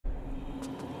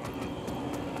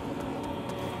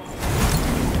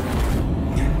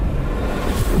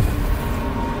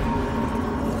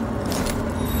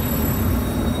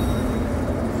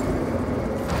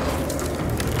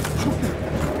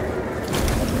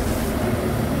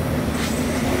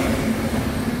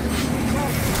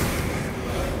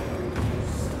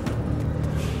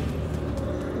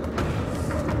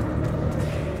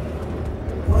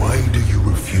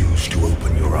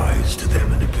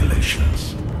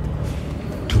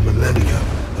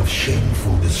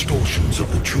shameful distortions of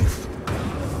the truth.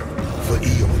 For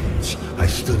eons, I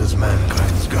stood as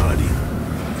mankind's guardian,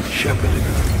 shepherding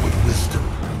them with wisdom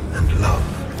and love.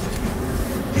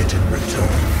 Yet in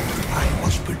return, I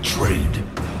was betrayed.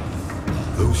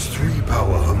 Those three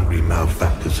power-hungry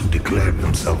malefactors who declared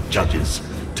themselves judges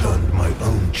turned my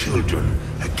own children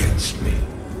against me,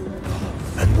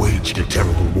 and waged a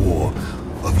terrible war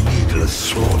of needless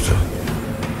slaughter.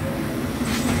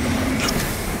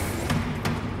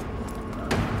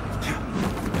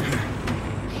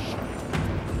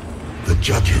 The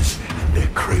judges and their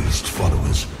crazed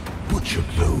followers butchered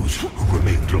those who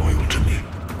remained loyal to me.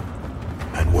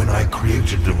 And when I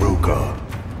created the Rogar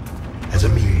as a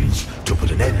means to put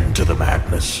an end to the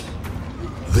madness,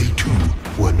 they too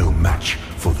were no match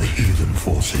for the heathen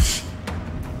forces.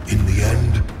 In the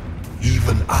end,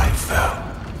 even I fell.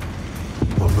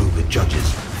 Although the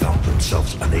judges found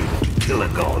themselves unable to kill a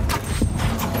god,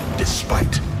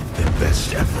 despite their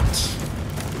best efforts.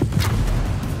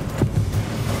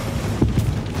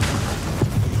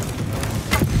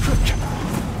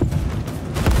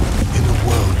 In a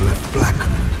world left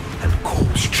blackened and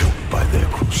corpse-choked by their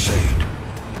crusade,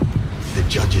 the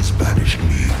judges banished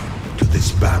me to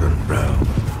this barren realm,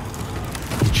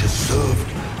 which has served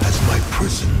as my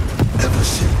prison ever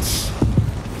since.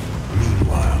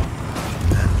 Meanwhile,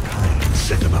 mankind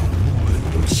set about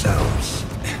ruling themselves,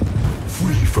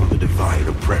 free from the divine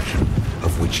oppression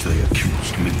of which they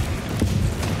accused me.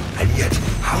 And yet,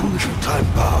 how little time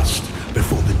passed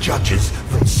before the judges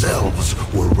themselves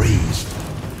were raised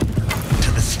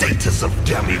to the status of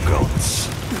demigods,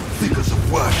 figures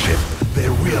of worship,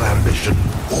 their real ambition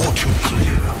all too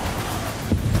clear.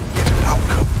 Yet an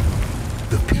outcome,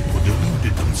 the people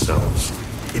deluded themselves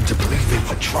into believing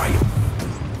a triumph.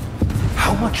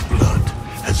 How much blood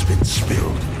has been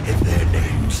spilled in their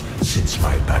names since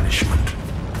my banishment?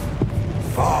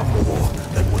 Far more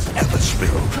than was ever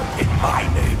spilled in my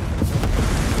name.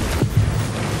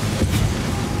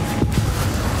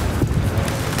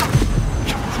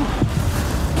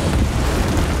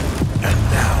 And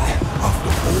now,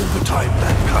 after all the time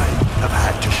mankind have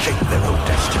had to shape their own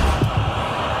destiny,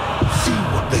 see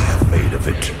what they have made of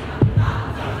it.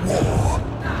 War,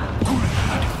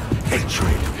 greed,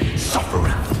 hatred,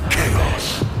 suffering,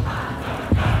 chaos.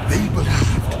 They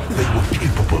believed they were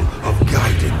capable of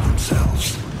guiding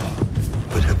themselves,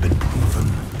 but have been proven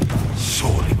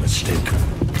sorely mistaken.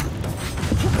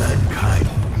 Mankind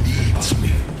needs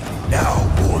me, now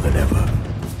more than ever.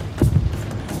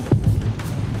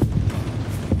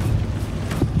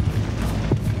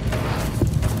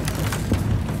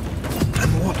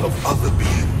 And what of other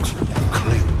beings who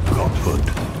claim godhood?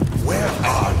 Where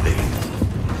are they?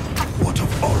 What of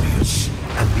Adyr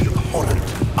and the abhorrent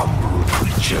umbral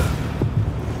creature?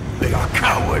 They are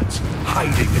cowards,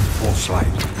 hiding in false light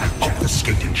and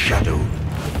obfuscating shadow,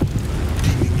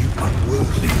 deeming you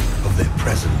unworthy of their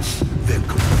presence, their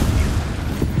communion.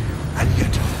 And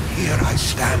yet, here I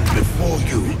stand before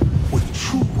you with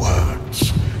true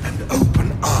words and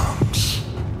open arms.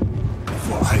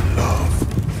 For I love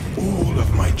all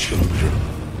of my children,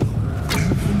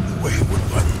 even the wayward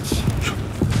ones.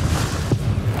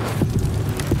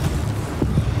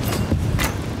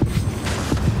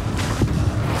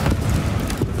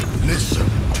 Listen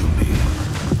to me.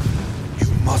 You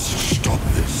must stop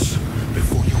this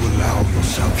before you allow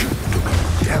yourself to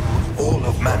condemn all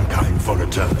of mankind for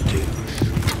eternity.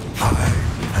 I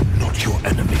am not your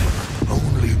enemy,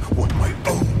 only what my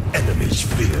own enemies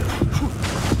fear.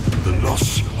 The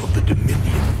loss of the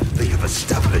dominion they have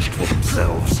established for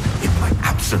themselves in my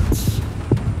absence.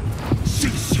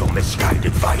 Cease your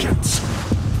misguided violence.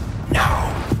 Now.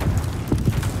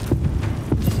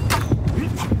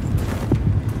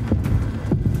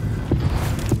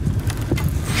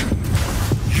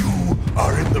 You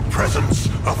are in the presence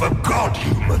of a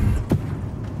god-human.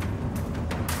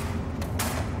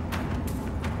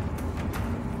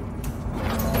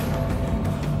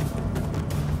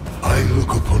 I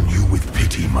look upon you with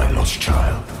pity, my lost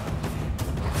child.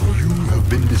 For you have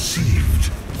been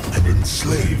deceived and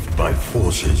enslaved by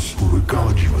forces who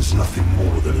regard you as nothing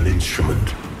more than an instrument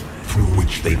through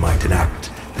which they might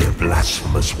enact their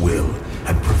blasphemous will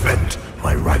and prevent